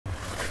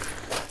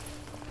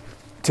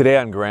Today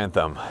on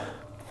Grantham,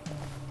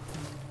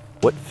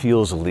 what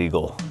feels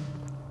legal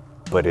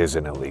but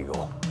isn't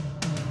illegal?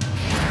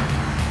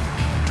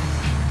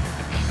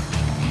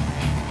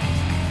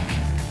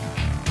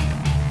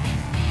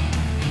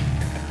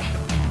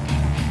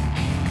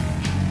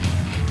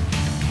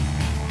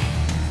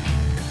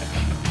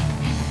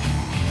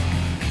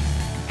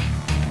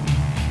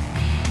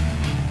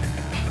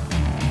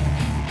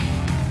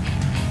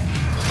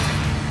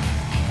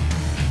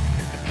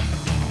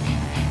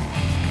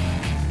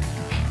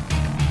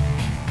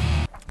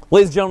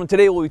 Ladies and gentlemen,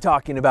 today we'll be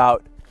talking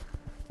about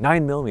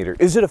 9mm.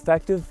 Is it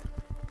effective?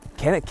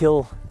 Can it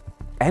kill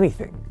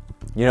anything?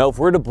 You know, if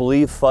we're to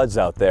believe FUDs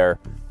out there,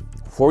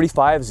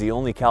 45 is the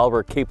only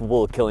caliber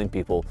capable of killing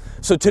people.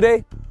 So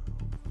today,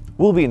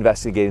 we'll be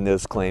investigating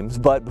those claims.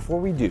 But before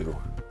we do,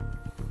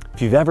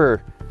 if you've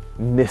ever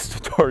missed a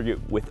target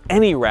with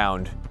any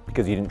round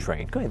because you didn't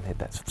train, go ahead and hit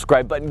that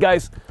subscribe button.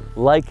 Guys,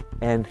 like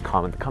and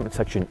comment. The comment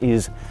section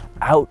is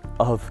out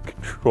of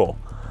control.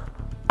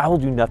 I will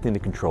do nothing to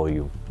control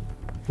you.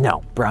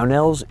 Now,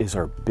 Brownells is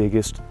our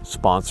biggest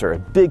sponsor. A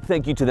big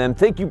thank you to them.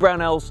 Thank you,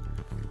 Brownells.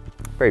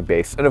 Very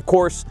base. And of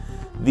course,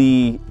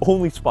 the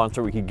only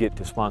sponsor we could get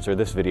to sponsor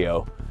this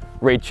video,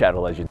 Raid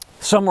Shadow Legends.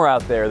 Somewhere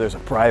out there, there's a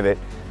private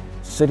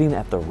sitting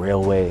at the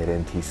railway at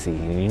NTC.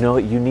 And you know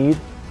what you need?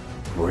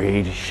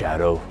 Raid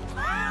Shadow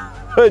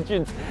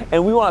Legends.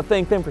 And we want to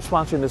thank them for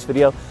sponsoring this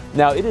video.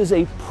 Now, it is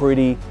a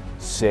pretty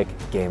sick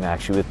game,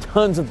 actually, with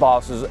tons of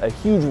bosses, a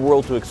huge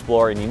world to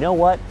explore. And you know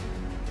what?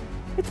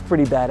 It's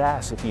pretty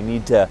badass if you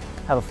need to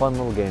have a fun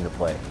little game to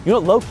play. You know,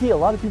 low-key, a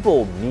lot of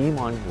people meme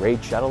on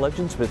Raid Shadow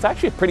Legends, but it's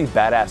actually a pretty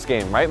badass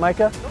game, right,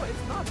 Micah? No,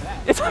 it's not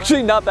bad. It's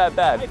actually not that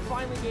bad. I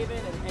finally gave in,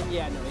 and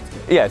yeah, no, it's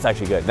good. Yeah, it's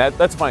actually good. That's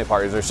the funny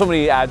part, is there's so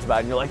many ads about it,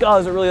 and you're like, oh,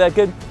 is it really that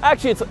good?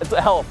 Actually, it's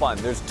a hell of fun.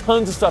 There's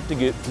tons of stuff to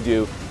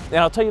do, and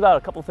I'll tell you about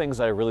a couple things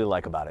that I really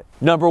like about it.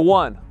 Number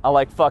one, I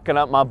like fucking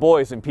up my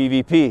boys in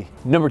PvP.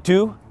 Number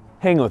two,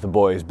 hanging with the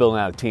boys, building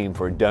out a team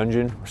for a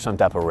dungeon or some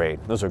type of raid.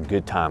 Those are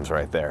good times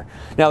right there.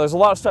 Now, there's a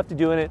lot of stuff to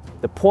do in it.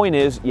 The point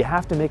is, you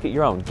have to make it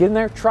your own. Get in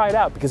there, try it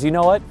out, because you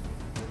know what?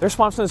 They're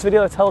sponsoring this video,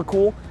 that's hella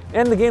cool,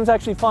 and the game's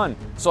actually fun.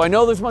 So I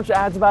know there's a bunch of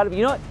ads about it, but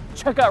you know what?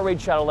 Check out Raid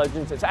Shadow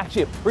Legends. It's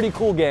actually a pretty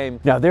cool game.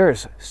 Now, there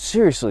has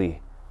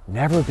seriously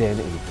never been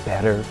a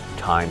better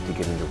time to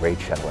get into Raid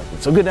Shadow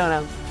Legends. So go down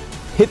now,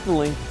 hit the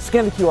link,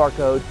 scan the QR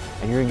code,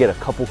 and you're gonna get a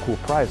couple cool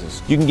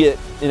prizes. You can get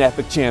an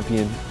epic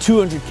champion,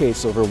 200k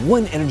silver,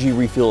 1 energy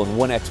refill and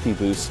 1 XP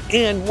boost,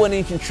 and 1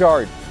 ancient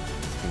shard.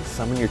 You can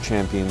summon your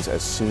champions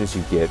as soon as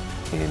you get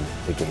in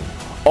the game.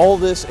 All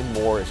this and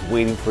more is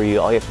waiting for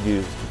you. All you have to do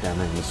is get down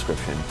there in the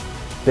description.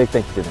 Big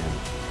thank you to them.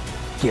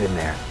 Get in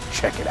there,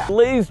 check it out.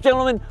 Ladies and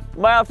gentlemen,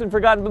 my often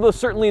forgotten, but most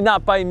certainly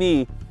not by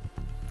me,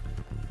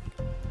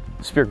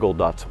 Spirit Gold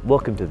Dots,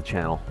 welcome to the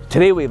channel.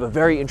 Today we have a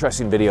very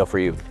interesting video for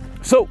you.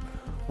 So,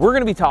 we're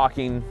gonna be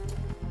talking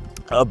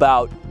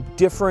about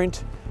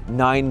different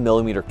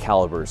 9mm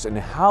calibers and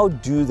how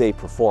do they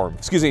perform.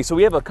 Excuse me, so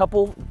we have a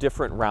couple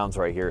different rounds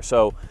right here.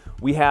 So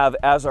we have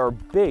as our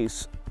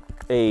base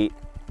a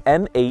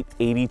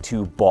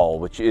M882 ball,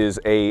 which is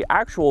a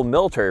actual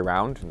military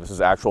round. This is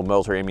actual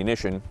military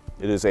ammunition.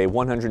 It is a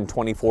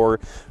 124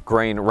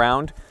 grain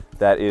round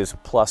that is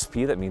plus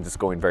P. That means it's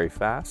going very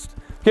fast.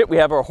 Here we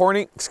have our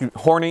Hornady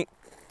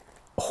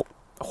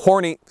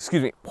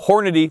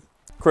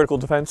critical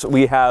defense.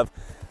 We have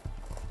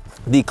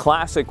the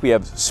classic, we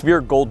have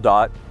Spirit Gold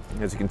Dot,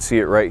 as you can see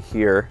it right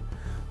here.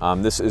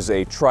 This is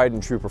a tried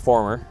and true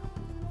performer.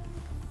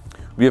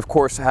 We of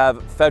course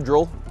have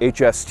Federal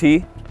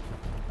HST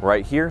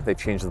right here. They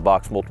changed the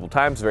box multiple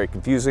times, very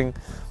confusing.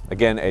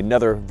 Again,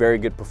 another very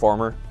good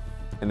performer.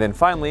 And then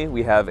finally,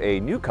 we have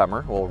a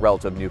newcomer, well,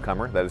 relative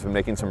newcomer, that has been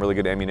making some really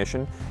good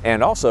ammunition,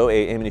 and also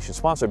a ammunition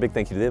sponsor. Big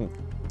thank you to them,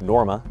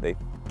 Norma. They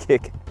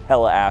kick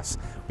hella ass.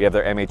 We have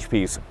their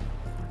MHPs,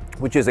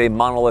 which is a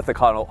monolithic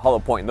hollow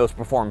point, and those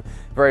perform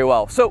very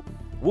well. So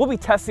we'll be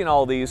testing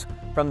all of these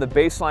from the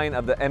baseline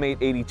of the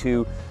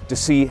M882 to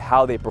see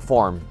how they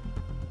perform.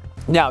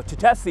 Now, to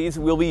test these,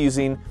 we'll be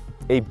using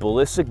a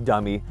ballistic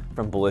dummy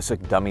from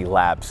Ballistic Dummy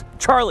Labs.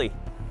 Charlie,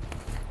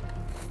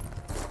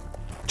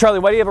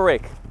 why do you have a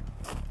rake?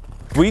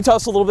 Will you tell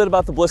us a little bit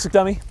about the ballistic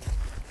dummy?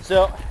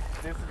 So,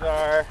 this is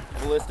our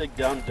ballistic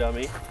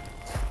dummy,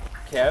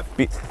 Kev.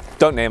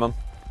 Don't name him.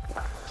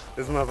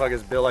 This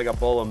motherfucker's built like a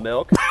bowl of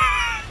milk.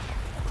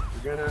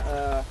 We're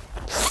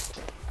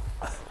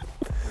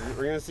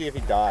gonna see if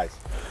he dies.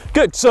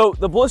 Good, so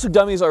the ballistic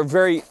dummies are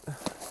very...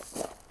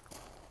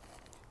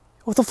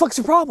 What the fuck's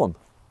your problem?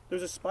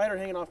 There's a spider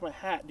hanging off my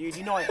hat, dude.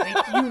 You know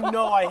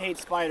I hate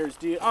spiders,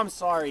 dude. I'm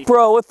sorry.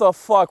 Bro, what the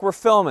fuck? We're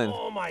filming.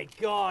 Oh my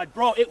god,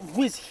 bro, it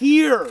was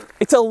here.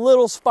 It's a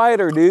little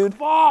spider, dude.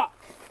 Fuck.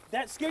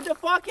 That scared the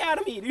fuck out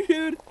of me,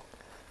 dude.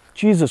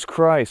 Jesus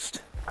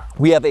Christ.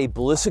 We have a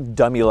Ballistic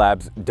Dummy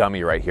Labs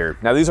dummy right here.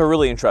 Now these are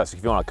really interesting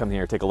if you want to come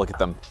here and take a look at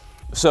them.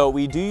 So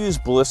we do use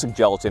ballistic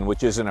gelatin,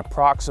 which is an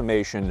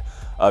approximation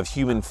of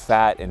human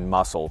fat and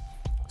muscle.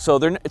 So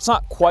it's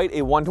not quite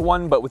a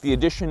one-to-one, but with the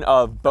addition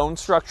of bone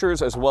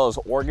structures as well as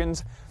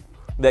organs,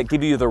 that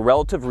give you the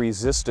relative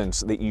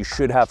resistance that you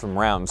should have from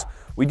rounds,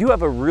 we do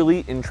have a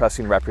really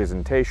interesting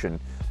representation.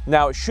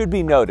 Now, it should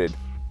be noted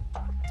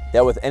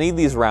that with any of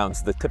these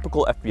rounds, the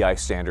typical FBI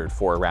standard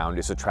for a round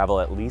is to travel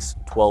at least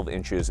 12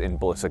 inches in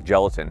ballistic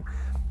gelatin.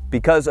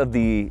 Because of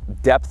the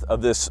depth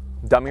of this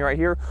dummy right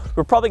here,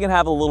 we're probably gonna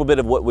have a little bit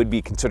of what would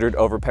be considered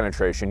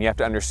over-penetration. You have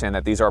to understand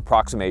that these are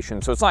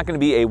approximations, so it's not gonna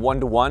be a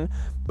one-to-one,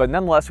 but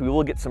nonetheless, we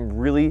will get some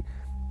really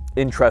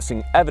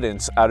interesting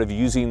evidence out of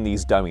using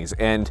these dummies.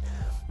 And,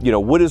 you know,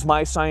 what is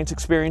my science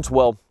experience?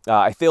 Well,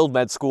 I failed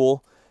med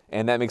school,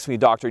 and that makes me a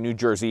doctor in New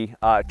Jersey.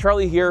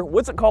 Charlie here,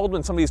 what's it called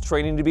when somebody's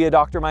training to be a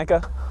doctor,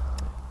 Micah?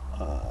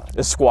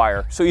 A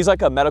squire. So he's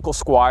like a medical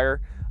squire.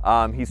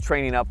 He's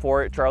training up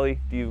for it. Charlie,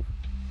 do you?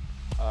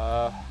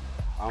 I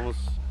almost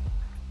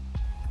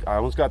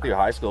got through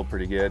high school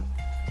pretty good.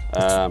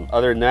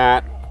 Other than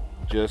that,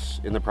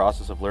 just in the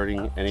process of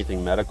learning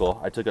anything medical.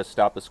 I took a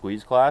stop the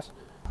squeeze class,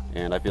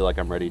 and I feel like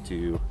I'm ready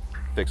to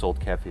fix old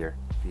Kev here.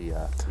 He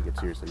gets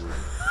seriously moved.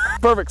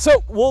 Perfect.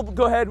 So we'll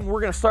go ahead and we're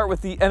going to start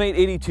with the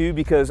M882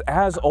 because,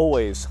 as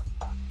always,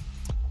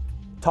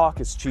 talk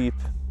is cheap.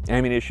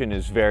 Ammunition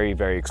is very,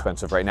 very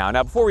expensive right now.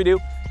 Now, before we do,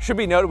 should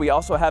be noted, we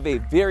also have a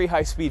very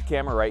high-speed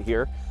camera right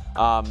here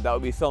that will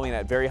be filming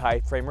at very high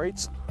frame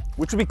rates,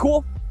 which would be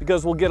cool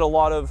because we'll get a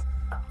lot of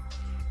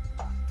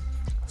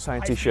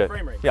sciencey shit.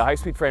 Yeah,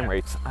 high-speed frame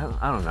rates.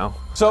 I don't know.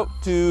 So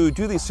to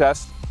do these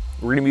tests,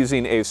 we're going to be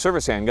using a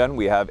service handgun.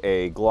 We have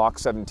a Glock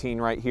 17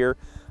 right here.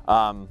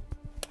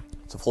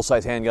 It's a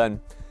full-size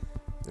handgun.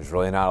 There's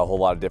really not a whole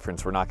lot of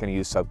difference. We're not going to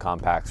use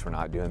subcompacts. We're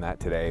not doing that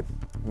today.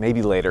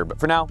 Maybe later, but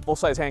for now,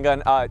 full-size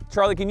handgun.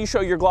 Charlie, can you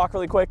show your Glock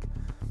really quick?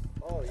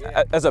 Oh,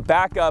 yeah. As a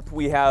backup,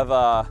 we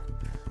have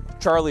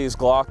Charlie's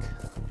Glock,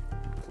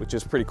 which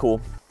is pretty cool.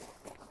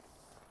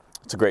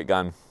 It's a great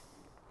gun.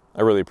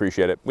 I really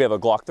appreciate it. We have a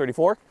Glock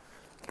 34,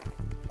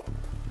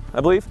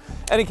 I believe.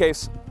 Any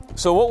case,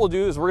 so what we'll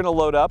do is we're gonna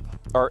load up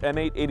our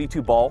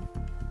M882 ball,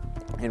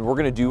 and we're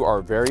gonna do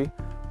our very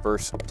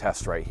first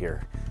test right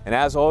here. And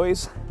as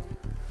always,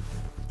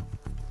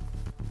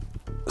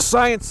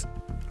 science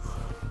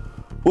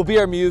will be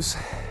our muse,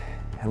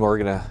 and we're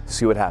gonna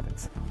see what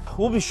happens.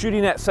 We'll be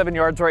shooting at 7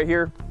 yards right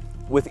here.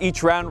 With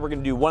each round, we're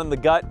gonna do one in the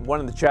gut, one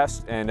in the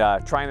chest, and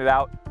trying it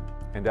out.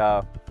 And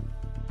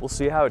we'll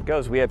see how it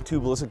goes. We have 2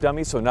 ballistic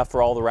dummies, so enough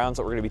for all the rounds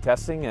that we're gonna be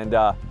testing. And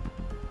I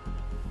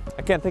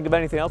can't think of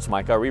anything else,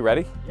 Mike. Are we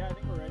ready? Yeah, I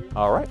think we're ready.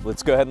 All right,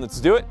 let's go ahead and let's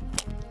do it.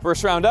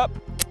 First round up.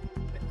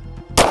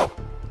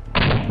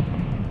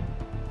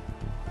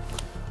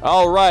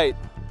 All right,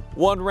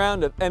 1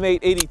 round of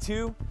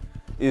M882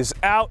 is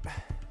out.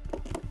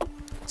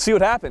 See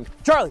what happened.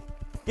 Charlie,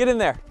 get in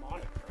there.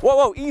 Whoa,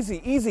 whoa,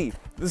 easy, easy.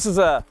 This is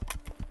a,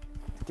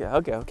 yeah,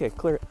 okay,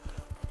 clear it.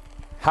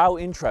 How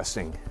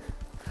interesting.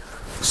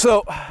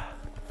 So,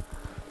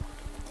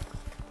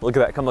 look at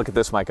that, come look at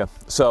this, Micah.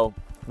 So,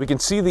 we can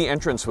see the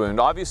entrance wound.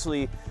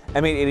 Obviously,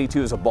 M882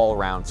 is a ball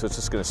round, so it's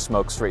just gonna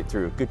smoke straight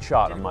through. Good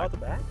shot on Mike.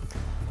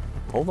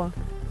 Hold on.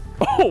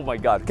 Oh my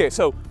God, okay,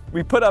 so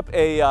we put up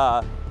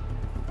a,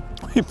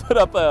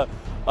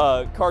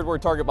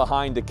 cardboard target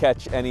behind to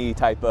catch any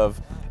type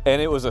of, and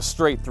it was a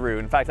straight through.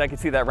 In fact, I could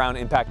see that round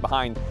impact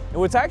behind. And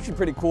what's actually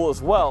pretty cool as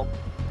well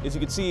is you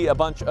can see a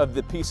bunch of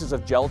the pieces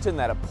of gelatin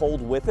that have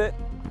pulled with it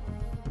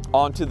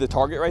onto the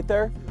target right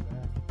there.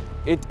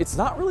 It's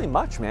not really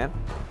much, man.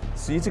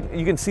 So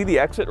you can see the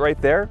exit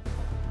right there.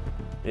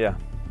 Yeah.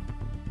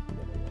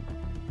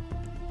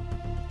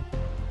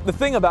 The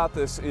thing about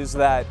this is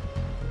that,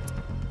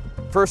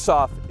 first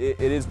off, it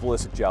is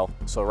ballistic gel.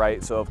 So,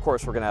 right, so of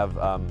course we're gonna have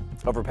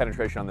over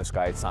penetration on this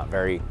guy. It's not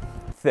very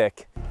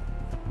thick.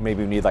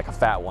 Maybe we need like a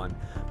fat one.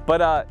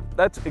 But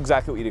that's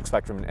exactly what you'd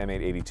expect from an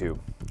M882.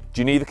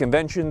 Geneva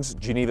Conventions,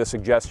 Geneva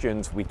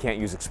Suggestions, we can't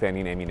use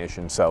expanding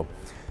ammunition. So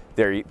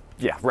there you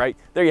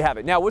have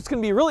it. Now what's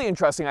gonna be really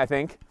interesting, I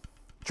think,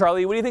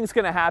 Charlie, what do you think is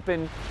gonna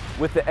happen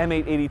with the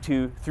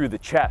M882 through the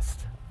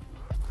chest?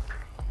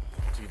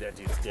 Dude, that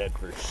dude's dead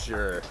for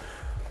sure.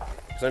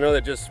 Because I know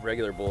that just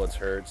regular bullets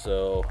hurt,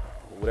 so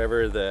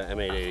whatever the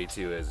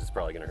M882 is, it's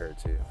probably gonna hurt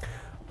too.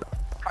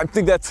 I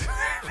think that's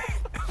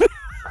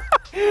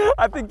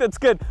I think that's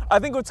good. I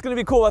think what's going to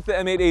be cool about the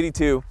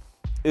M882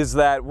 is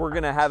that we're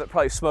going to have it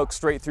probably smoke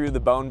straight through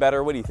the bone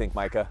better. What do you think,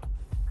 Micah?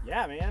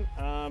 Yeah, man.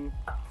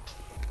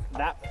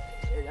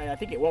 I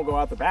think it won't go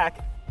out the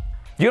back.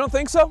 You don't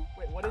think so?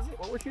 Wait, what is it?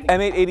 What we're shooting?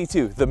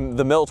 M882,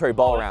 the military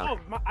ball round.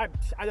 I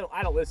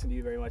don't listen to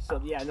you very much.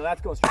 So yeah, no, that's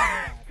going straight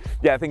through.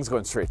 Yeah, I think it's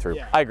going straight through.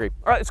 Yeah. I agree.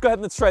 All right, let's go ahead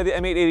and let's try the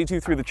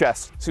M882 through the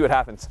chest. See what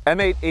happens.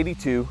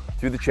 M882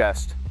 through the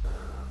chest.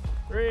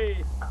 3,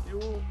 2,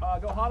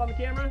 go hot on the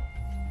camera.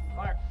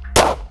 Fire.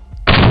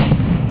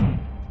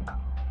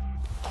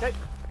 Okay.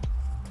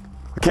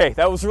 Okay,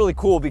 that was really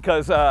cool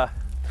because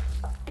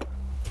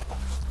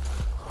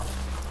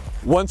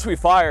once we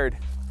fired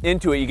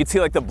into it, you could see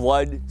like the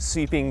blood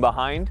seeping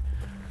behind.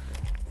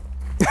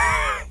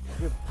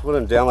 Put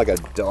him down like a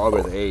dog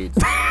with AIDS.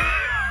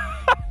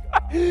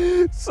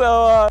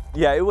 So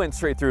yeah, it went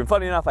straight through. And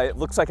funny enough, it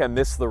looks like I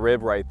missed the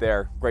rib right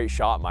there. Great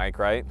shot, Mike,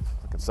 right?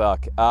 Fucking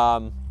suck.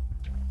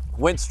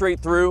 went straight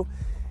through,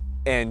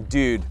 and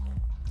dude,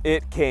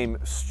 it came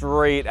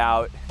straight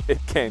out. It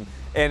came,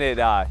 and it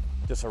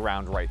just a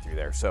round right through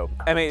there. So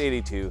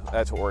M882,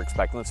 that's what we're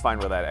expecting. Let's find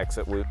where that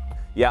exit would.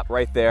 Yep,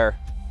 right there.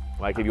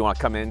 Mike, if you want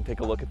to come in, take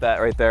a look at that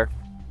right there.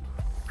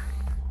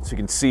 So you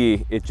can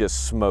see it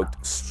just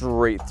smoked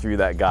straight through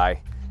that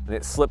guy, and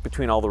it slipped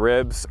between all the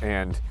ribs,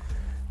 and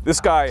this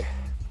guy,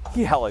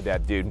 he hella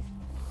dead, dude.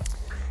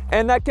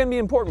 And that can be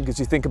important because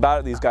you think about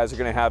it, these guys are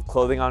gonna have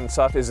clothing on and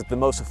stuff. Is it the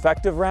most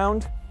effective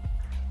round?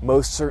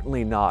 Most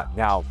certainly not.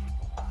 Now,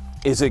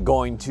 is it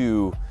going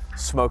to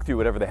smoke through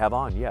whatever they have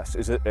on? Yes.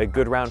 Is it a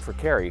good round for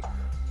carry?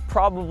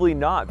 Probably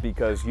not,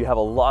 because you have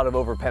a lot of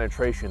over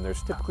penetration.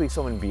 There's typically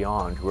someone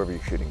beyond whoever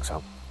you're shooting,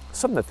 so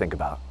something to think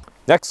about.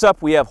 Next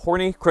up, we have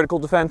Horny Critical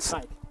Defense.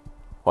 Mike.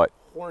 What?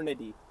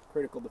 Hornady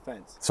Critical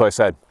Defense. So I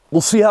said,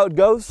 we'll see how it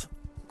goes.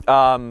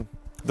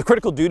 The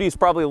critical duty is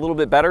probably a little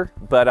bit better,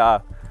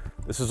 but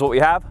this is what we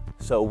have.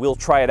 So we'll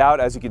try it out.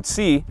 As you can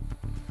see,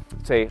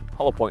 it's a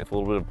hollow point with a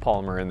little bit of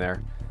polymer in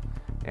there,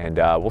 and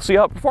we'll see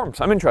how it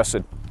performs. I'm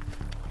interested.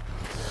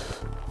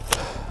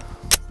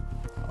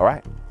 All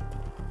right,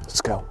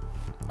 let's go.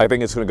 I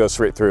think it's gonna go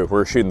straight through.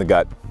 We're shooting the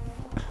gut.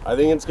 I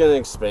think it's gonna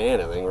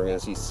expand. I think we're gonna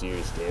see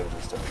serious damage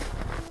this time.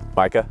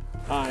 Micah?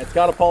 It's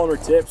got a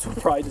polymer tip, so we'll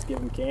probably just give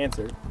him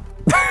cancer.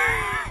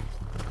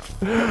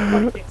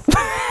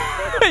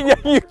 Yeah,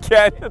 you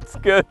can. That's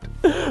good.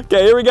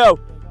 Okay, here we go.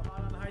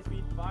 On the high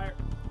speed fire.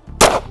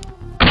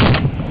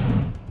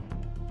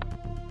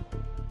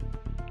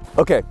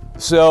 Okay,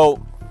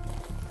 so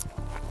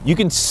you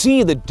can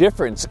see the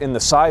difference in the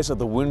size of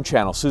the wound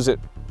channel.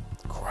 Susan,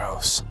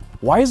 gross.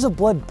 Why is the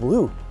blood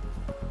blue?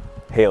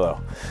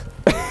 Halo.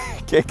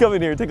 Okay, come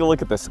in here, take a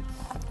look at this.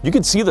 You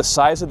can see the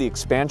size of the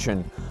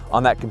expansion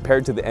on that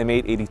compared to the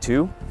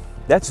M882.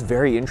 That's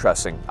very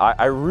interesting.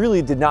 I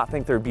really did not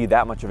think there'd be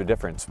that much of a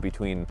difference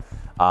between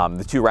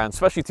the two rounds,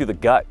 especially through the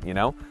gut, you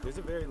know? There's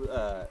a very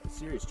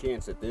serious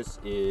chance that this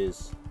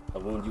is a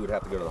wound you would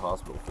have to go to the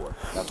hospital for.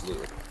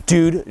 Absolutely.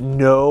 Dude,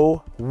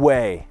 no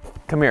way.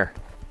 Come here.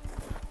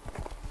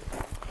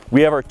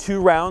 We have our 2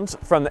 rounds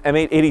from the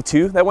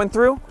M882 that went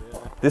through. Yeah.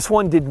 This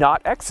one did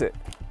not exit.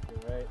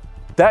 You're right.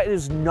 That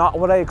is not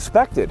what I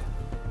expected.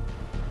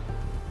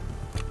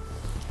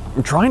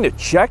 I'm trying to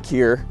check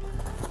here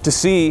to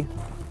see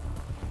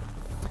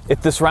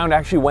if this round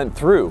actually went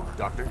through.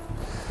 Doctor?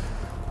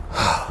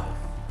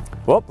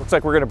 Well, looks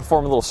like we're gonna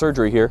perform a little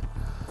surgery here.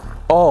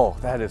 Oh,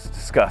 that is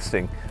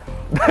disgusting.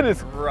 That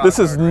is, this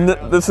is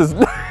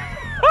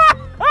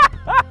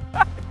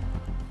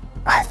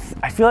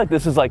I feel like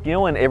this is like, you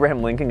know when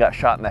Abraham Lincoln got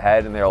shot in the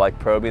head and they were like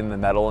probing the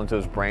metal into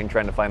his brain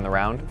trying to find the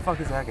round? Who the fuck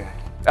is that guy?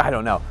 I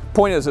don't know.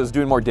 Point is, it's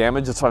doing more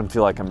damage. That's why I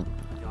feel like I'm...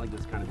 I like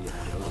this kind of be a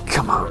joke.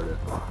 Come on.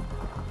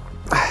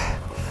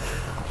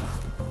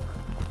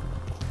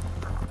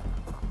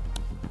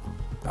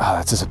 Oh,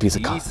 that's just a piece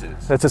of condom.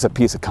 That's just a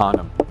piece of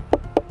condom.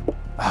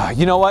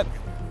 You know what?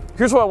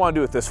 Here's what I want to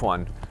do with this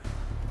one.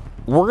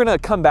 We're gonna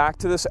come back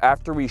to this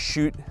after we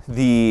shoot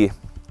the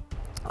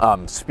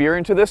spear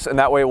into this, and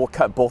that way we'll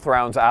cut both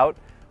rounds out.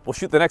 We'll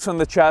shoot the next one in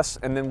the chest,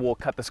 and then we'll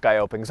cut this guy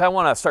open, because I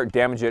want to start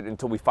damage it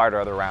until we fired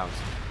our other rounds.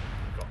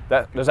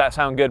 Does that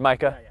sound good,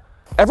 Micah? Yeah.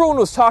 Everyone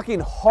was talking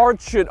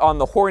hard shit on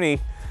the Horny,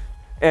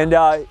 and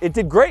it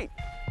did great.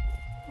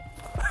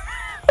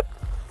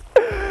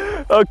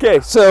 Okay,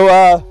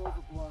 so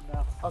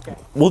Okay.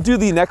 we'll do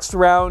the next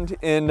round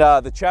in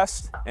the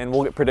chest, and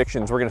we'll get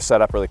predictions. We're gonna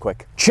set up really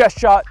quick. Chest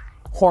shot,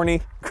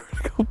 Horny,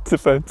 critical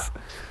defense.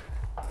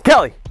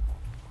 Kelly.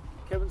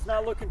 Kevin's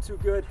not looking too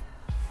good.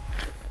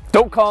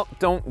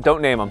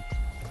 Don't name him.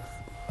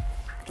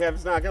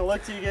 Kevin's not gonna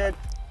look too good.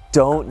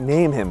 Don't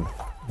name him.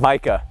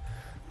 Micah.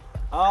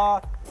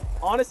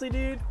 Honestly,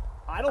 dude,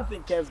 I don't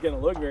think Kev's gonna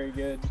look very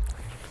good.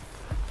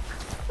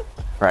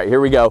 All right, here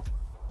we go.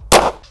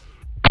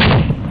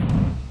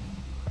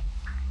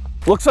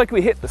 Looks like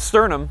we hit the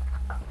sternum.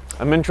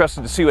 I'm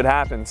interested to see what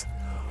happens.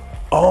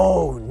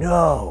 Oh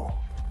no.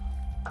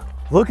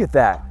 Look at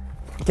that.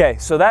 Okay,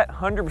 so that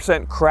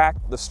 100%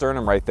 cracked the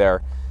sternum right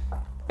there.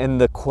 And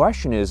the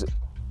question is,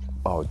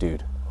 oh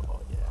dude.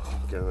 Oh yeah,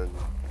 good.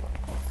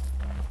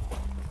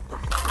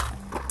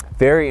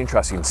 Very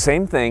interesting.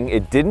 Same thing,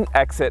 it didn't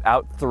exit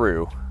out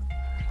through,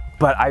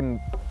 but I'm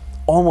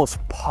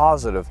almost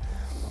positive.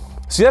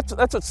 See, that's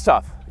what's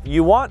tough.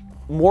 You want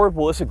more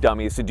ballistic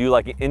dummies to do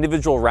like an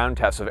individual round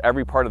test of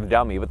every part of the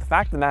dummy, but the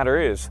fact of the matter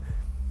is,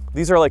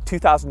 these are like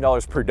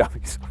 $2,000 per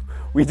dummy.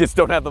 We just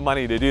don't have the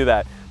money to do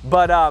that.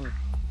 But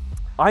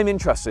I'm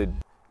interested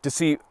to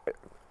see.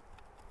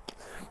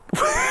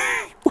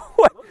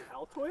 What?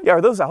 Yeah,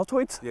 are those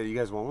Altoids? Yeah, you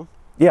guys want one?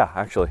 Yeah,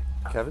 actually.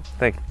 Kevin?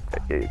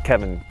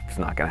 Kevin's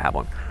not gonna have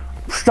one.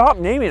 Stop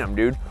naming them,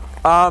 dude.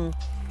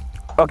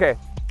 Okay,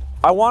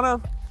 I wanna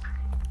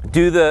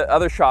do the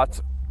other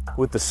shots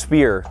with the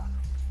spear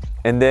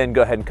and then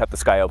go ahead and cut the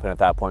sky open at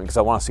that point because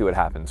I wanna see what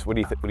happens. What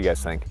do you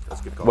guys think?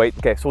 That's a good call. Wait,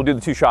 okay, so we'll do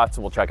the 2 shots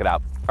and we'll check it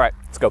out. All right,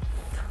 let's go.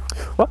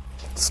 Well,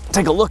 let's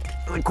take a look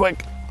really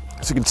quick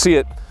so you can see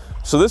it.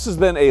 So this has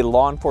been a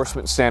law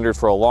enforcement standard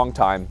for a long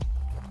time.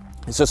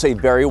 It's just a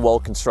very well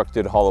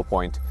constructed hollow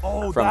point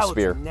Oh, from that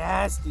spear. looks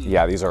nasty.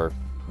 Yeah, these are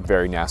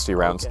very nasty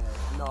rounds. Okay.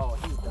 No,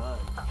 he's done.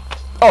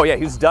 Oh yeah,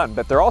 he's done,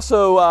 but they're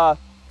also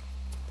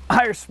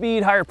higher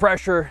speed, higher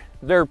pressure.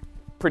 They're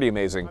pretty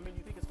amazing. I mean,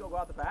 you think it's gonna go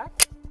out the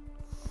back?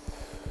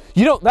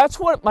 You know, that's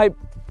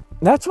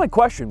my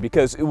question,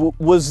 because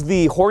was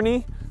the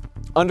Horny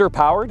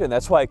underpowered and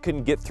that's why I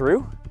couldn't get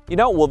through? You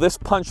know, will this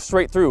punch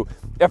straight through?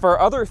 If our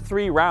other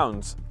 3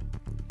 rounds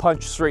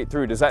punch straight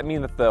through, does that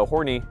mean that the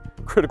Horny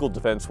critical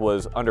defense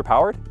was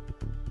underpowered?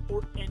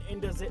 Or,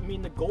 and does it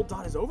mean the gold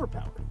dot is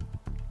overpowered?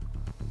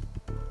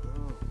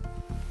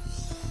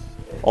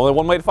 Only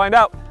one way to find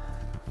out.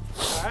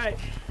 All right,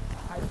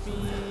 high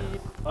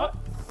speed, up,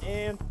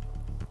 and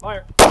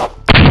fire.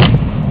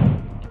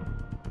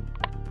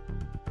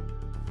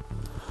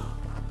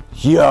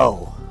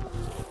 Yo.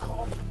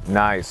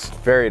 Nice,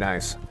 very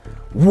nice.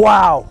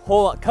 Wow,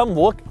 hold on, come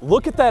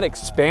look at that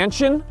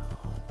expansion.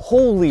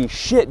 Holy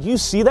shit, you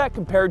see that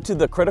compared to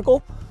the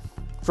critical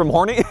from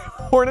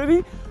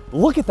Hornady?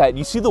 Look at that,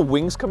 you see the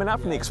wings coming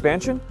out from the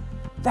expansion?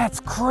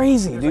 That's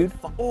crazy, dude.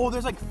 Like,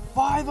 there's like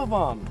 5 of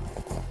them.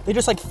 They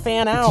just like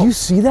fan out. Do you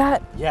see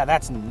that? Yeah,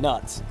 that's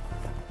nuts.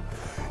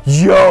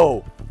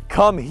 Yo,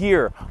 come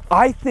here.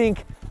 I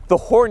think the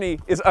Horny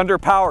is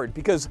underpowered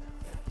because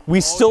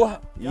we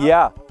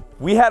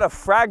we had a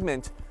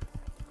fragment.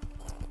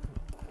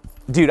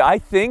 Dude, I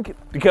think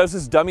because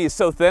this dummy is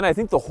so thin, I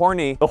think the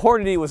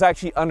Hornady was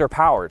actually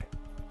underpowered.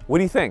 What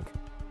do you think?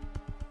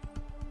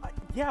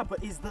 Yeah,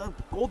 but is the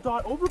gold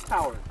dot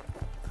overpowered?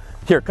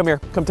 Here,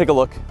 come take a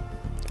look.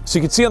 So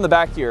you can see on the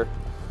back here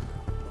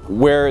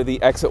where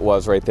the exit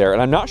was right there.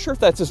 And I'm not sure if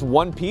that's just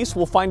one piece.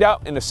 We'll find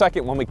out in a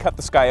second when we cut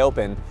the sky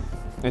open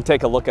and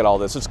take a look at all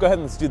this. Let's go ahead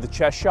and let's do the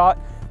chest shot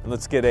and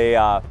let's get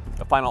a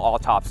final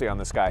autopsy on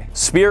this guy.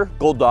 Spear,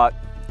 gold dot,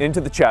 into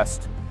the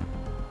chest.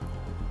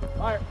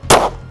 Fire.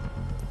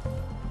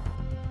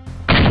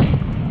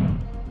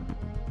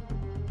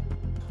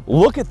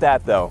 Look at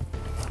that though.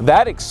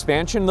 That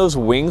expansion, those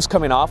wings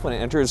coming off when it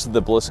enters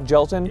the ballistic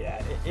gelatin,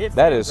 yeah,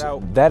 that is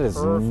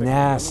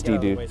nasty,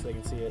 dude. So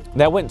can see it.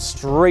 That went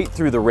straight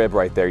through the rib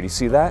right there. Do you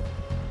see that?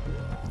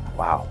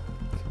 Wow.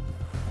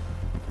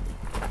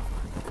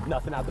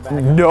 Nothing out the back.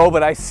 No,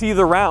 but I see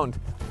the round.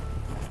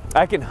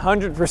 I can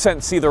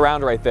 100% see the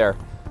round right there.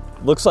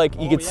 Looks like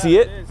you can see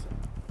it.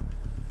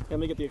 Can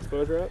we get the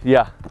exposure up?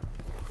 Yeah.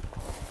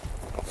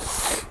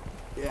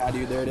 Yeah,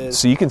 dude, there it is.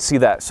 So you can see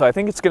that. So I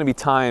think it's going to be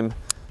time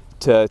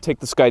to take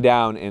this guy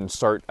down and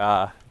start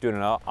doing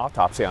an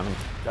autopsy on him.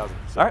 All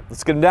right,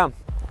 let's get him down.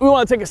 We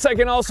want to take a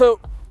second also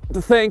to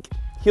thank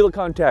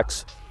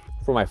Helikon-Tex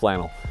for my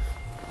flannel.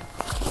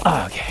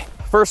 Okay,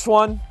 first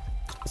one,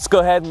 let's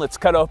go ahead and let's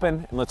cut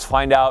open and let's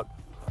find out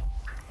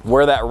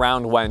where that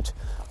round went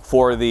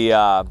for the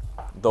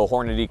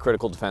Hornady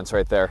critical defense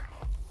right there.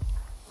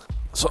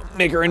 So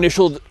make our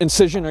initial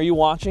incision. Are you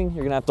watching?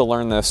 You're gonna have to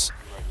learn this.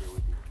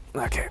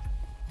 Okay.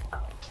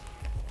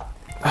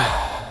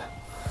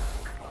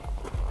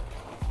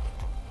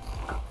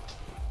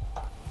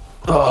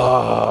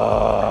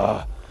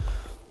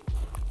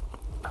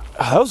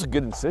 That was a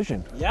good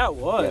incision. Yeah, it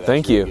was. Yeah,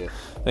 Thank you.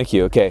 Thank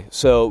you. Okay,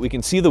 so we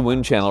can see the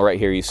wound channel right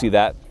here. You see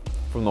that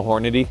from the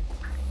Hornady?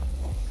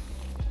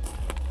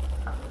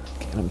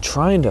 And I'm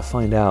trying to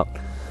find out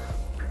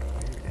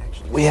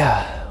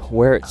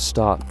where it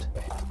stopped.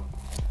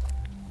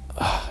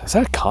 Is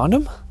that a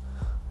condom?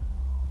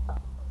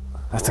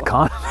 That's a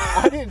condom.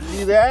 I didn't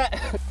see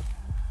that.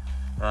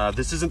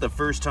 This isn't the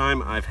first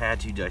time I've had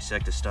to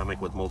dissect a stomach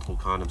with multiple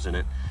condoms in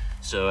it.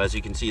 So as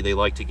you can see, they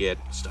like to get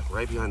stuck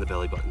right behind the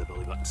belly button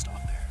stop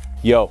there.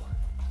 Yo,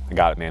 I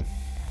got it, man.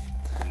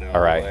 No All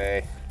right.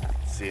 way.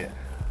 See it.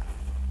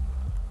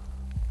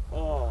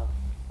 Oh.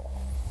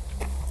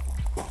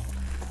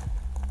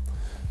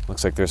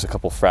 Looks like there's a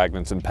couple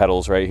fragments and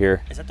petals right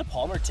here. Is that the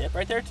palmar tip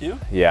right there too?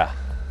 Yeah.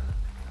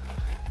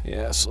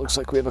 Yeah, so it looks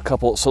like we have a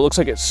couple. So it looks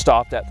like it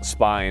stopped at the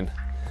spine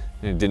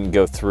and it didn't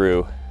go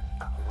through.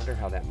 I wonder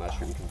how that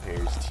mushroom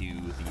compares to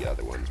the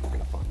other ones we're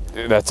gonna find.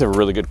 That's a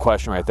really good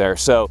question right there.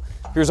 So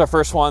here's our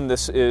first one.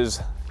 Here's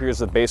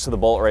the base of the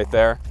bolt right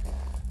there.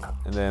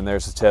 And then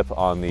there's the tip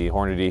on the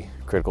Hornady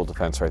critical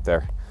defense right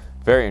there.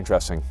 Very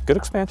interesting. Good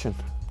expansion.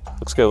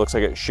 Looks good. Looks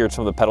like it sheared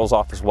some of the petals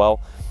off as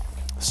well.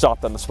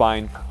 Stopped on the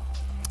spine.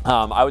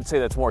 I would say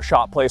that's more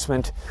shot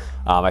placement.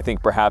 I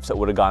think perhaps it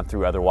would have gone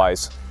through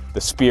otherwise.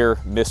 The spear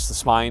missed the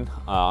spine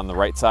on the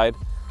right side,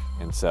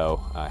 and so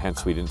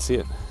hence we didn't see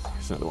it.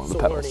 Here's another one of the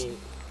petals. Horny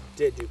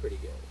did do pretty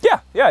good.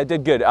 Yeah, it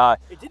did good.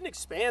 It didn't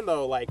expand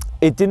though, like.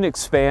 It didn't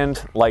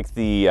expand like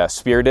the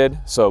spear did,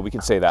 so we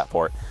can say that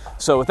for it.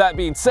 So with that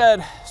being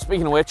said,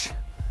 speaking of which,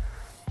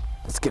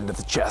 let's get into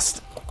the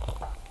chest.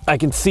 I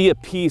can see a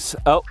piece.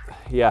 Oh,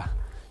 yeah,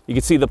 you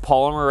can see the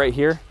polymer right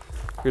here.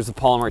 Here's the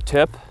polymer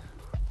tip,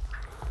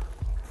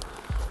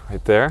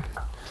 right there.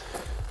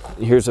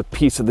 Here's a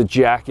piece of the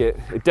jacket.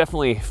 It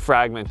definitely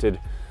fragmented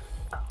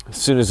as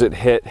soon as it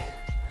hit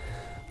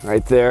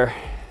right there.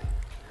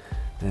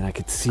 And I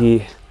could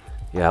see,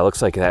 yeah, it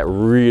looks like that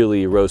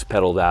really rose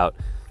petaled out.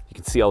 You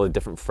can see all the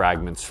different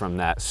fragments from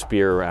that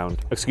spear round,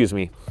 excuse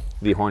me,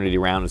 the Hornady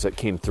round as it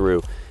came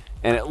through.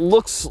 And it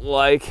looks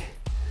like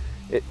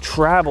it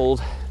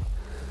traveled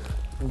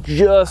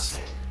just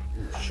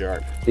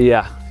Sharp.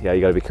 Yeah,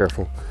 you gotta be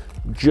careful.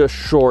 Just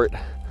short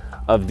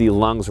of the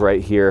lungs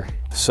right here.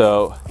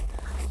 So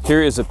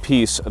here is a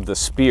piece of the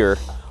spear.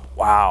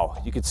 Wow,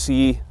 you could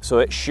see, so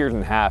it sheared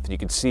in half, and you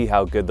could see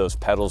how good those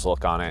petals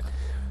look on it.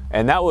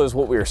 And that was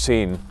what we were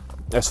seeing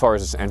as far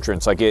as this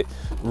entrance. Like, it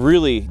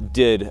really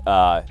did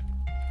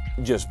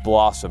just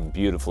blossom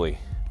beautifully.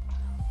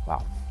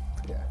 Wow,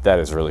 yeah. That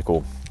is really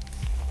cool.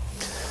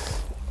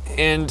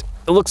 And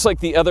it looks like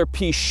the other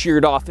piece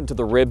sheared off into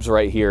the ribs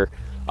right here.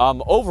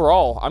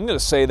 Overall, I'm gonna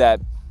say that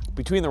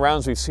between the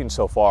rounds we've seen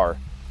so far,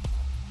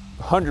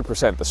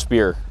 100% the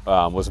spear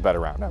was a better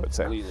round, I would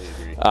say. Completely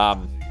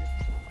agree.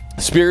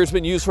 Spear's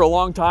been used for a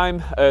long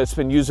time. It's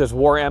been used as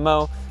war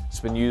ammo. It's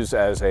been used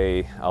as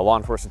a law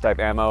enforcement type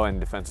ammo and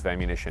defensive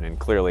ammunition, and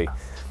clearly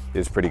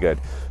is pretty good.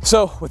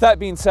 So with that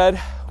being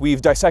said,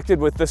 we've dissected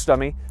with this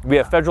dummy. We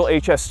have Federal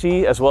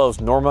HST as well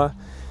as Norma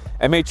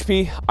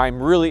MHP.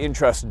 I'm really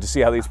interested to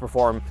see how these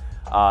perform.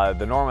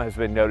 The Norma has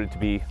been noted to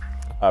be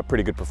a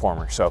pretty good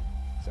performer, so.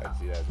 Excited to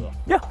see that as well.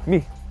 Yeah,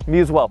 me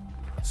as well.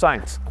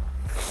 Science.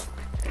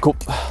 Cool.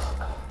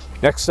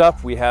 Next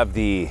up, we have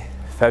the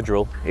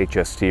Federal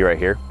HST right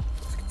here.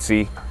 As you can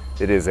see,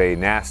 it is a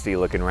nasty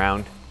looking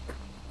round.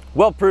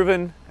 Well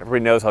proven,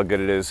 everybody knows how good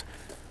it is.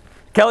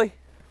 Kelly,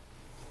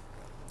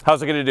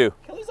 how's it gonna do?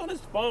 Kelly's on his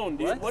phone,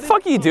 dude. What the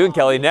fuck are you doing,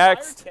 Kelly?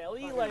 Next.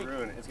 Kelly, like,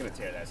 It's gonna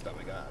tear that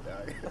stomach up,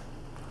 dog.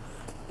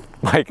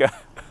 Micah.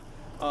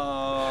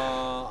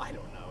 I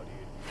don't know,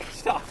 dude.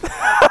 Stop.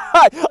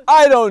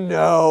 I don't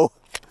know.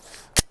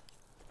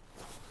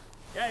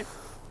 Okay,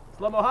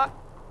 slow-mo hot.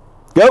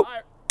 Go.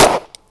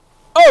 Fire.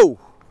 Oh!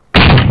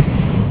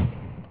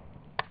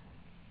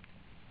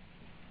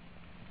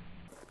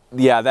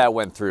 Yeah, that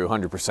went through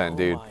 100%,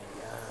 dude. Oh my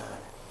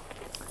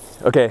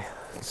God. Okay,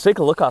 let's take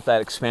a look off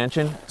that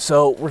expansion.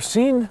 So we're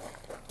seeing,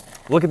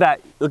 look at that,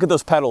 look at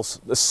those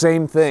petals, the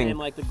same thing. Same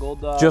like the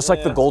gold dot. Just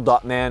like the gold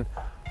dot, man.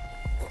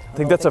 I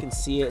think that's I can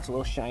see it, it's a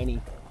little shiny.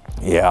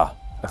 Yeah,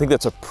 I think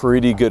that's a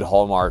pretty good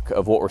hallmark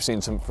of what we're seeing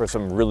for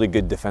some really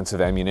good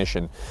defensive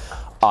ammunition.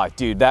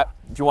 Dude, that,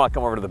 if you want to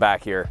come over to the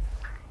back here,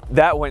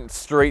 that went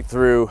straight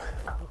through,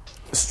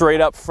 straight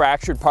up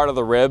fractured part of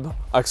the rib,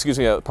 excuse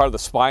me, part of the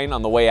spine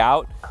on the way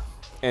out,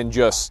 and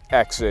just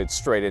exited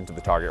straight into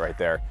the target right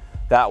there.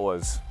 That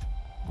was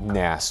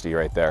nasty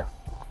right there.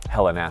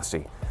 Hella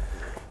nasty.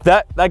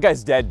 That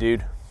guy's dead,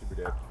 dude. Super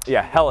dead.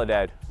 Yeah, hella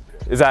dead.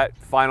 Is that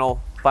final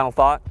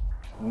thought?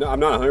 No, I'm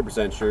not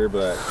 100% sure,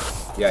 but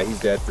yeah,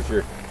 he's dead for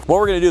sure. What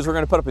we're gonna do is we're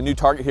gonna put up a new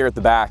target here at the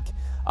back,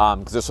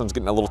 because this one's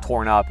getting a little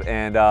torn up,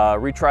 and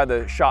retry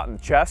the shot in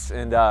the chest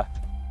and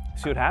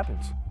see what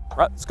happens. All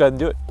right, let's go ahead and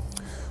do it.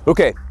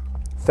 Okay,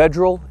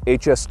 Federal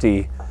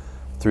HST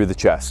through the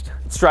chest.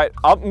 Let's try it.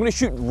 I'm gonna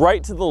shoot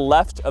right to the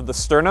left of the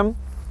sternum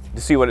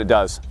to see what it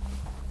does.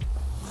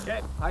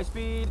 Okay, high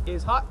speed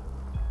is hot.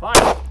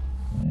 Fire.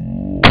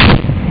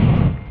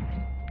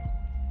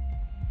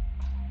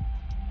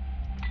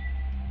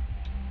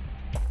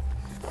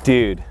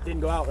 Dude.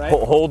 Didn't go out, right?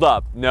 Hold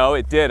up. No,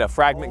 it did. A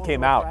fragment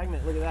came out.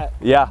 Fragment. Look at that.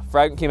 Yeah,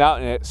 fragment came out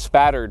and it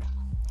spattered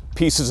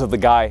pieces of the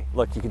guy.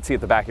 Look, you can see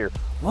at the back here.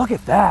 Look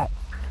at that.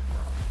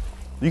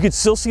 You can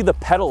still see the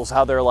petals,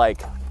 how they're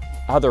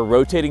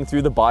rotating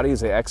through the body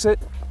as they exit.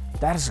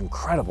 That is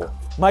incredible.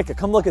 Micah,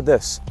 come look at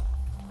this.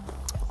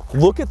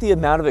 Look at the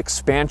amount of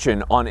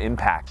expansion on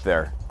impact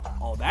there.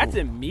 Oh, that's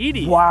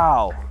immediate.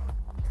 Wow.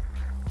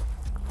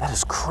 That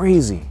is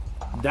crazy.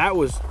 That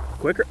was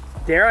quicker.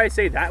 Dare I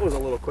say that was a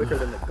little quicker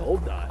than the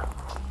gold dot.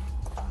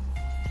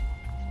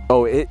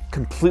 Oh, it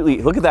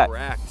completely, look at that.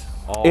 Cracked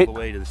all the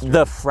way to the sternum.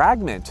 The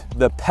fragment,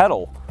 the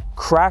petal,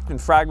 cracked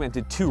and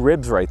fragmented 2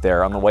 ribs right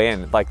there on the way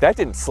in. Like, that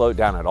didn't slow it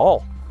down at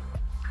all.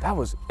 That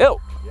was, ew.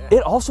 Yeah.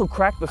 It also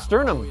cracked the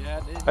sternum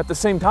at the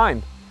same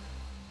time.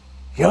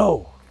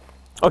 Yo.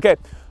 Okay,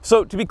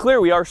 so to be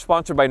clear, we are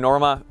sponsored by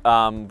Norma.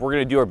 We're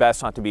gonna do our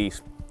best not to be,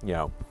 you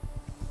know,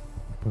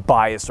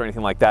 biased or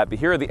anything like that, but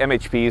here are the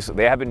MHPs.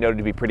 They have been noted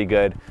to be pretty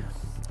good.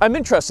 I'm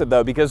interested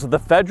though, because the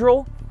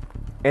Federal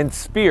and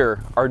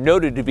Spear are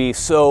noted to be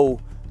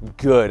so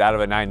good out of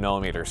a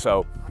 9mm.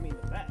 So I mean,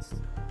 the best.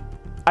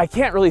 I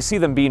can't really see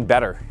them being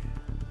better.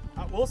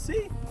 We'll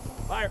see.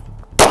 Fire.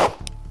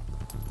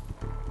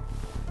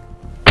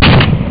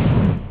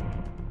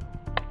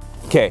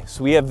 Okay,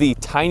 so we have the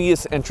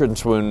tiniest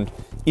entrance wound,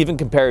 even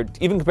compared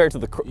to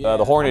the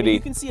Hornady. I mean, you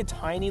can see a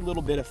tiny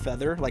little bit of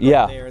feather, like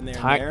yeah, up there and there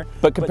and there.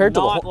 But compared to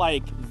not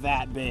like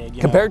that big.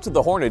 Compared to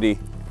the Hornady.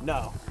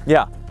 No.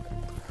 Yeah.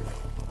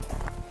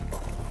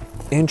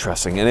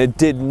 Interesting, and it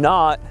did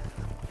not.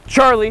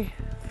 Charlie,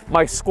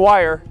 my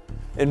squire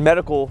in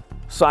medical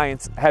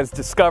science, has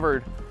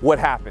discovered what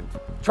happened.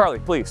 Charlie,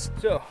 please.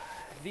 So,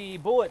 the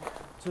bullet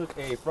took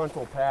a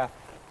frontal path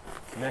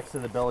next to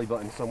the belly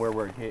button somewhere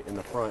where it hit in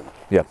the front.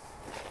 Yep.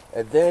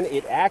 And then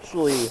it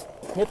actually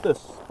hit the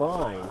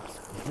spine,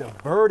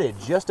 diverted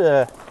just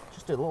a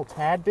little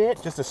tad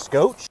bit, just a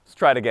scotch. Let's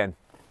try it again.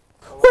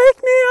 Wait!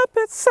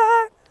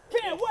 inside.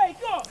 Can't wake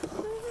up.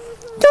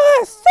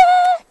 Just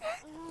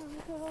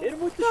Hit him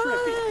with the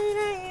shrimpy.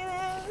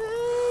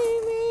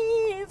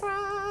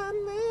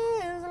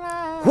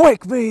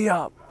 wake me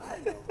up.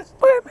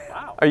 Wake me up.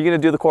 Wow. Are you gonna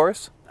do the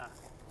chorus?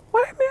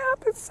 Wake me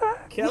up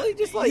inside. Kelly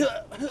just like,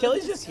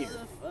 Kelly's just here.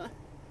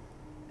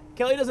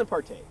 Kelly doesn't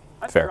partake.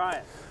 Fair.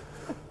 I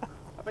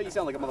bet you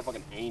sound like a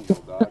motherfucking angel,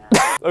 dog.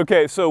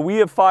 Okay, so we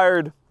have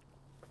fired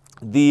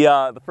the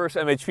first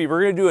MHP.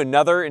 We're gonna do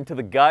another into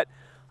the gut.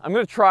 I'm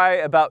gonna try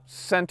about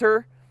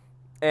center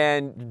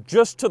and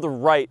just to the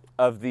right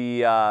of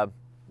the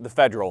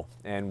Federal,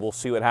 and we'll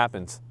see what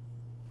happens.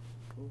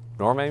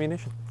 Norm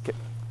ammunition. Okay.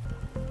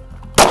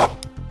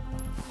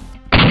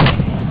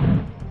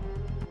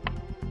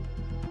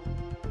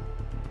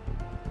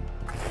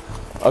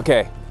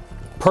 Okay,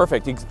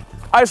 perfect.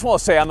 I just want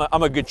to say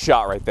I'm a good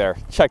shot right there.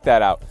 Check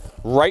that out.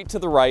 Right to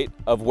the right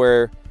of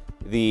where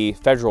the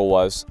Federal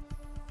was.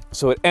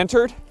 So it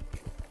entered,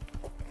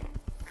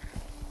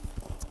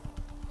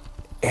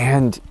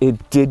 and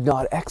it did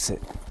not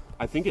exit.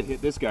 I think it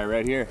hit this guy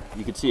right here.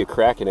 You could see a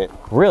crack in it.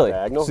 Really?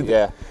 Diagonal? So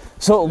Yeah.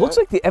 So it looks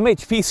like the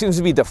MHP seems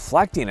to be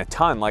deflecting a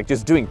ton, like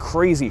just doing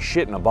crazy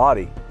shit in a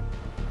body.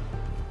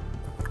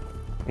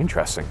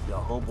 Interesting. Yo,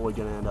 homeboy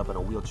gonna end up in a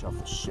wheelchair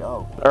for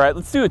show. All right,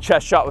 let's do a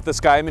chest shot with this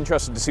guy. I'm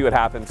interested to see what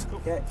happens.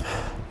 Okay.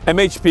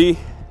 MHP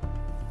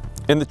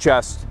in the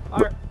chest. All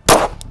right.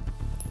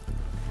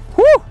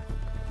 Woo!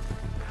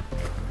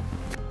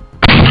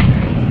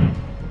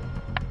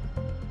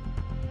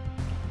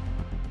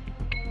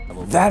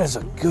 That is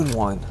a good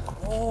one.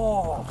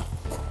 Oh,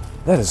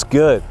 That is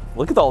good.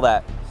 Look at all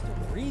that.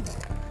 breathing.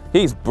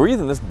 He's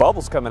breathing. This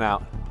bubble's coming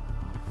out.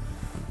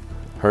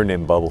 Her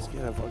name Bubble.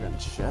 Get a fucking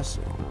chest.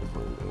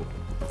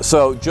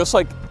 So just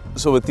like,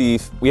 so with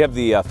we have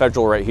the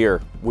Federal right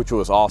here, which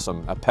was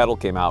awesome. A pedal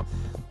came out.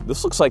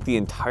 This looks like the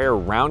entire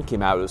round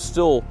came out. It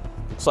still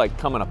looks like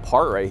coming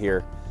apart right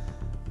here.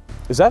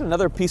 Is that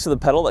another piece of the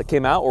pedal that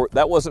came out, or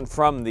that wasn't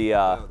from the?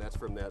 No, that's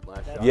from that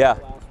last shot. Yeah.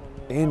 The last one,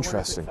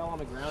 Interesting. I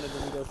wonder if it fell on the ground and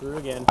didn't go through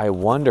again. I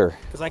wonder.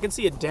 Because I can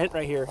see a dent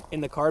right here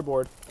in the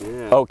cardboard.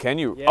 Yeah. Oh, can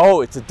you? Yeah.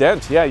 Oh, it's a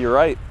dent. Yeah, you're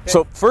right.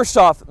 So first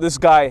off, this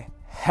guy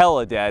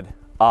hella dead.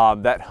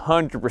 That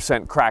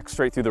 100% cracked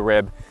straight through the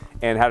rib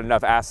and had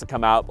enough ass to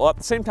come out, while at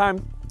the same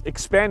time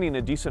expanding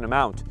a decent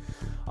amount.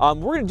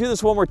 We're gonna do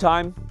this one more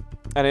time,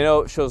 and I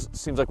know it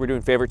seems like we're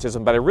doing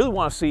favoritism, but I really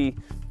want to see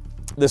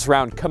this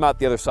round come out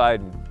the other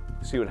side and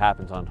see what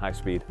happens on high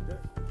speed.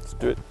 Let's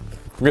do it.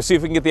 We're gonna see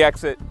if we can get the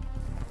exit.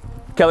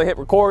 Kelly, hit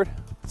record.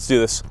 Let's do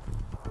this.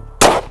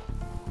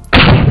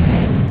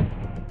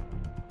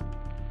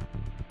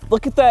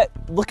 Look at that.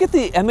 Look at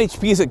the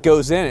MHP as it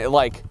goes in. It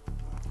like,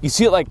 you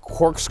see it like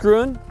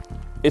corkscrewing?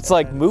 It's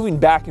like moving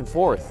back and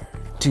forth.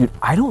 Dude,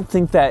 I don't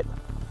think that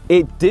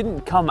it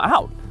didn't come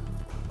out.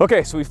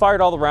 Okay, so we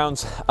fired all the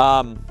rounds.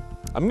 I'm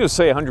gonna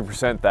say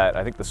 100% that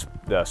I think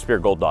the Spear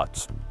Gold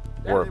Dots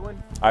were.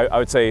 I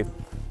would say,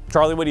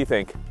 Charlie, what do you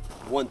think?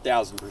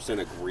 1000%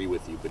 agree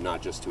with you, but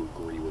not just to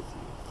agree with you.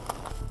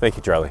 Thank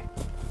you, Charlie.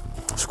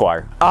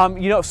 Squire.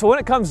 You know, so when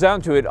it comes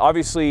down to it,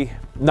 obviously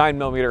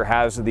 9mm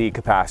has the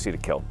capacity to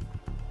kill.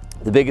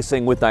 The biggest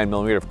thing with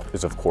 9mm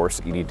is, of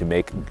course, you need to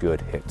make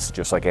good hits,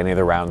 just like any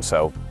other round,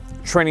 so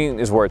training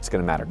is where it's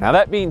gonna matter. Now,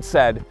 that being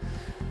said,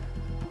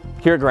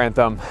 here at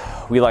Grantham,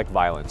 we like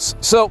violence.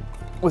 So,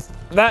 with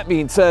that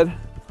being said,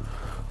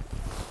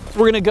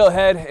 we're gonna go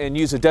ahead and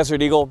use a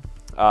Desert Eagle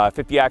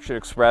 50 Action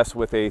Express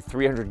with a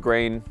 300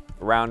 grain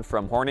round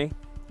from Hornady,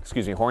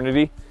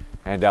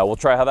 and we'll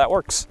try how that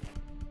works.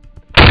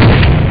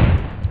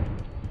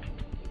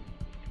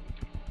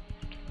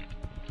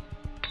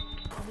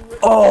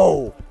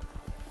 Oh!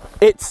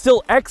 It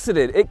still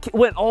exited. It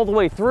went all the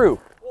way through.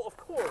 Well, of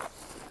course.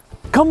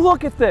 Come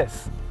look at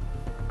this.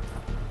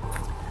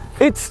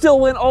 It still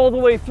went all the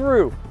way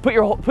through. Put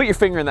your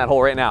finger in that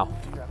hole right now.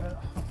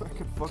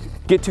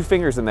 Get 2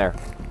 fingers in there.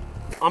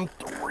 I'm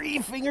 3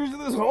 fingers in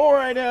this hole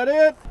right now,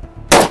 dude.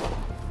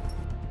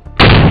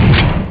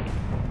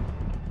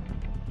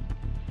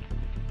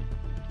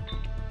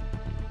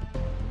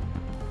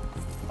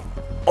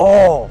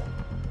 Oh,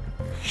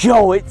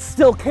 yo, it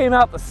still came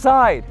out the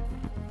side.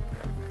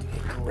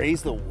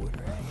 Raise the wood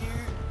right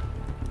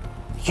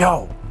here.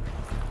 Yo.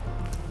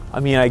 I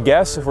mean, I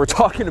guess if we're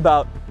talking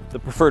about the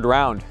preferred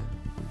round,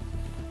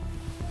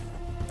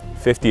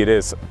 50 it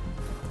is.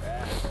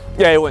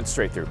 Yeah, it went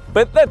straight through.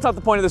 But that's not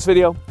the point of this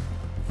video.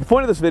 The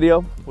point of this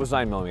video was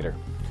 9mm. And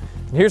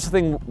here's the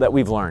thing that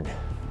we've learned.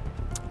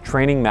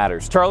 Training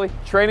matters. Charlie,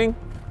 training?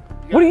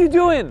 What are you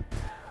doing?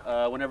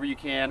 Whenever you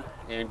can,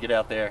 and get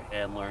out there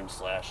and learn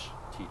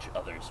 / teach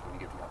others when you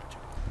get the opportunity.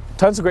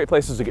 Tons of great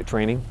places to get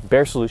training.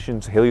 Bear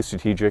Solutions, Haley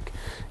Strategic.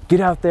 Get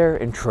out there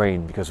and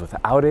train, because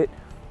without it,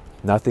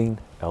 nothing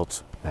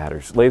else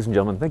matters. Ladies and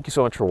gentlemen, thank you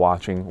so much for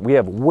watching. We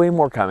have way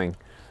more coming.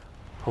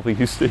 Hopefully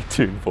you stay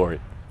tuned for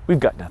it. We've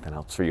got nothing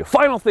else for you.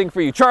 Final thing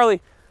for you,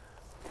 Charlie.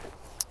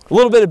 A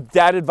little bit of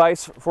dad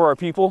advice for our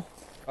people.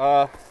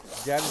 Dad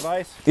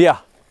advice Yeah.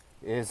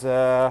 is,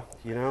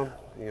 you know,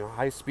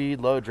 high speed,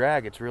 low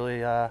drag. It's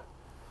really,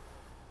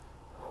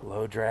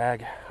 Low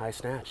drag, high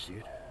snatch,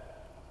 dude.